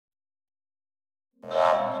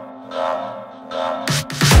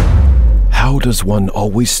How does one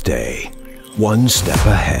always stay one step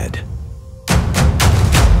ahead?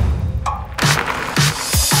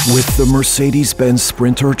 With the Mercedes-Benz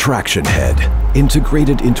Sprinter traction head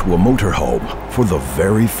integrated into a motorhome for the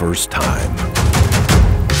very first time.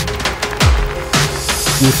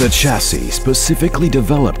 With a chassis specifically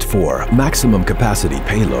developed for maximum capacity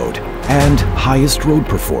payload and highest road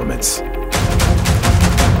performance.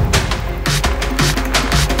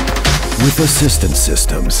 With assistance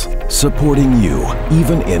systems supporting you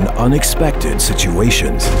even in unexpected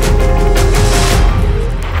situations.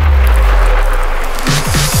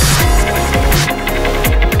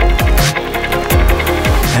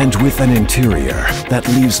 And with an interior that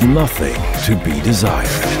leaves nothing to be desired.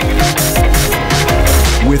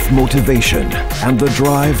 With motivation and the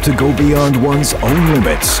drive to go beyond one's own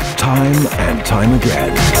limits time and time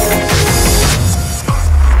again.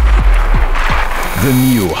 The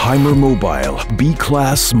new HYMER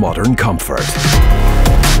B-Class ModernComfort.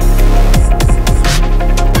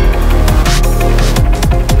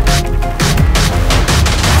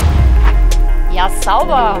 Ja,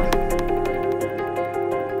 sauber!